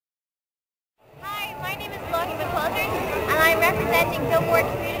different cultures, and I'm representing Dublin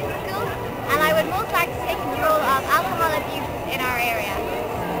Community School, and I would most like to take the role of alcohol abuse in our area.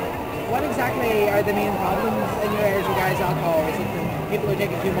 What exactly are the main problems in your area regarding alcohol? Is it that people are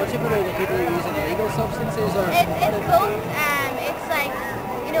taking too much of it, or that people are using illegal substances? Or it's both. It's like,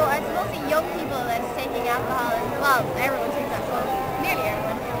 you know, it's mostly young people that's taking alcohol. Well, everyone takes alcohol, nearly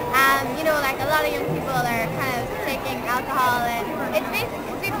everyone. You know, like a lot of young people are kind of taking alcohol, and it's basically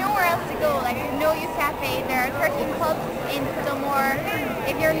because we've nowhere else to go. Like we've no youth cafe. There are 13 pubs in Dunmore.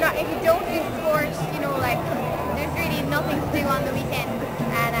 If you don't do sports, you know, like there's really nothing to do on the weekend,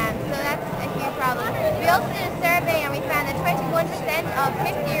 and so that's a huge problem. We also did a survey, and we found that 21% of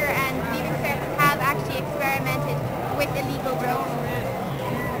fifth year and leaving cert have actually experimented with illegal drugs.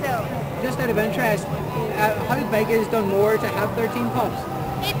 So, just out of interest, how big is Dunmore to have 13 pubs?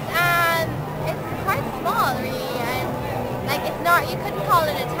 It's quite small, really, and like it's not. You couldn't call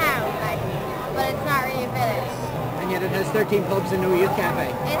it a town, like, but it's not really a village. And yet it has 13 pubs and no youth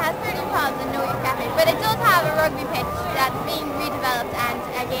cafe. It has 13 pubs and no youth cafe, but it does have a rugby pitch that's being redeveloped and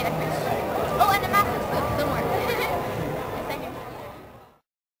a gaelic pitch. Oh, and a massive school somewhere. A second.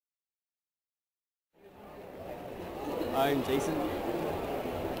 I'm Jason.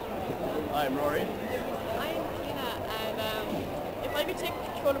 I'm Rory. I'm Tina, and if I could take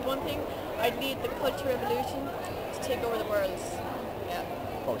control of one thing, I'd lead the culture revolution to take over the world. Yeah.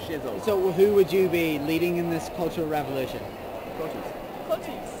 Oh, shizzle. So who would you be leading in this cultural revolution? Coaches.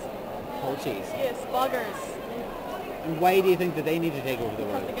 Cultures. Cultures. Yes, bloggers. And why do you think that they need to take over the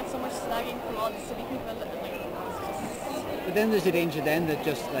Because world? they get so much slagging from all the silly people, and like, it's just... But then there's a danger then that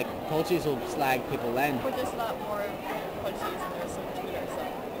just like cultures will slag people then. But there's a lot more cultures, and there's so much to there, so...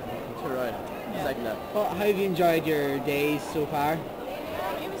 You're right. Yeah. Second that. Well, how have you enjoyed your days so far? It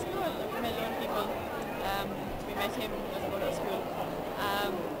was good. Like, we met young people. We met him as we go to school.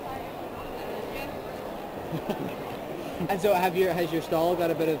 And so has your stall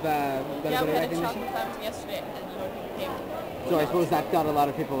got a bit of Yeah, we had a recognition? chocolate fountain yesterday, and a lot of people came. So I suppose that got a lot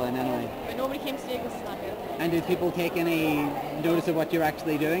of people in anyway. But nobody came today because it's not here. And did people take any notice of what you're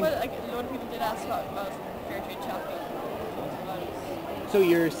actually doing? Well, like, a lot of people did ask about fair trade chocolate. So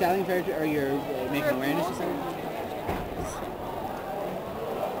you're selling fair trade, or you're making awareness of fair trade?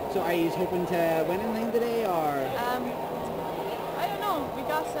 So are you hoping to win anything today, or? I don't know. We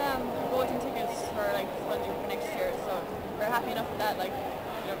got golden tickets for like funding for next year, so we're happy enough with that. Like,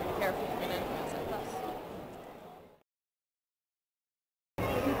 we don't really care if we win anything else like that.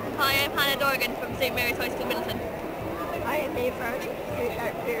 Hi, I'm Hannah Dorgan from St Mary's High School, Middleton. Hi, I'm Maeve Farley from St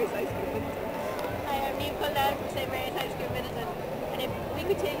Mary's High School, Middleton. Hi, I'm Niamh Cullen from St Mary's High School, Middleton. And if we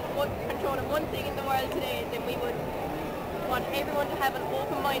could take control of one thing in the world today, then we would want everyone to have an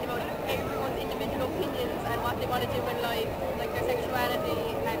open mind about everyone's individual opinions and what they want to do in life, like their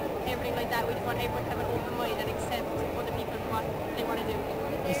sexuality and everything like that. We just want everyone to have an open mind and accept other people and what they want to do.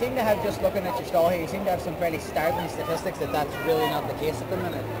 You seem to have, just looking at your stall here, you seem to have some fairly startling statistics that that's really not the case at the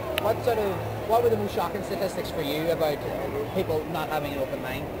minute. What were the most shocking statistics for you about people not having an open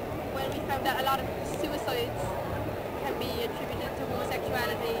mind? Well, we found that a lot of suicides can be attributed to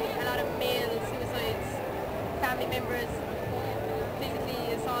homosexuality, a lot of male suicides, family members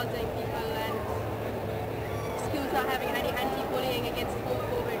physically assaulting people, and schools not having any anti-bullying against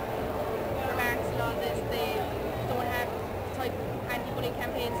homophobic remarks and all this. They don't have type anti-bullying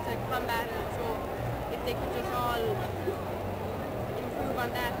campaigns to combat it, so if they could just all improve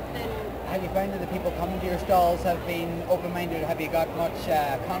on that, then... Have you found that the people coming to your stalls have been open-minded? Have you got much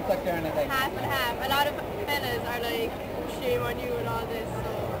conflict or anything? Half and half. A lot of fellas are like, shame on you and all this,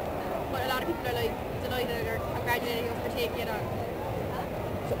 so... But a lot of people are like delighted or congratulating us for taking it on.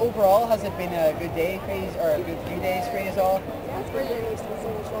 So overall, has it been a good day for you, or a good few days for you all? Yeah, it's brilliant. It's been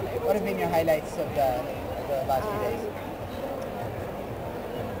so much fun. What have been your highlights of the last few days?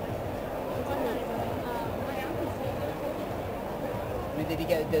 I mean,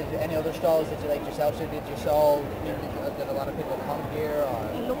 did any other stalls that you liked yourself? So did you saw, did a lot of people come here, or?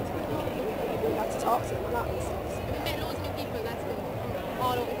 Loads of people came. We got to talk to them a lot and stuff. We met loads of new people, that's good, from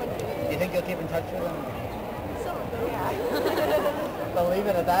all over the country. Do you think you'll keep in touch with them? Some of them, yeah. Well, leave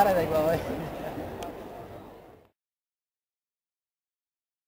it at that, I think, well.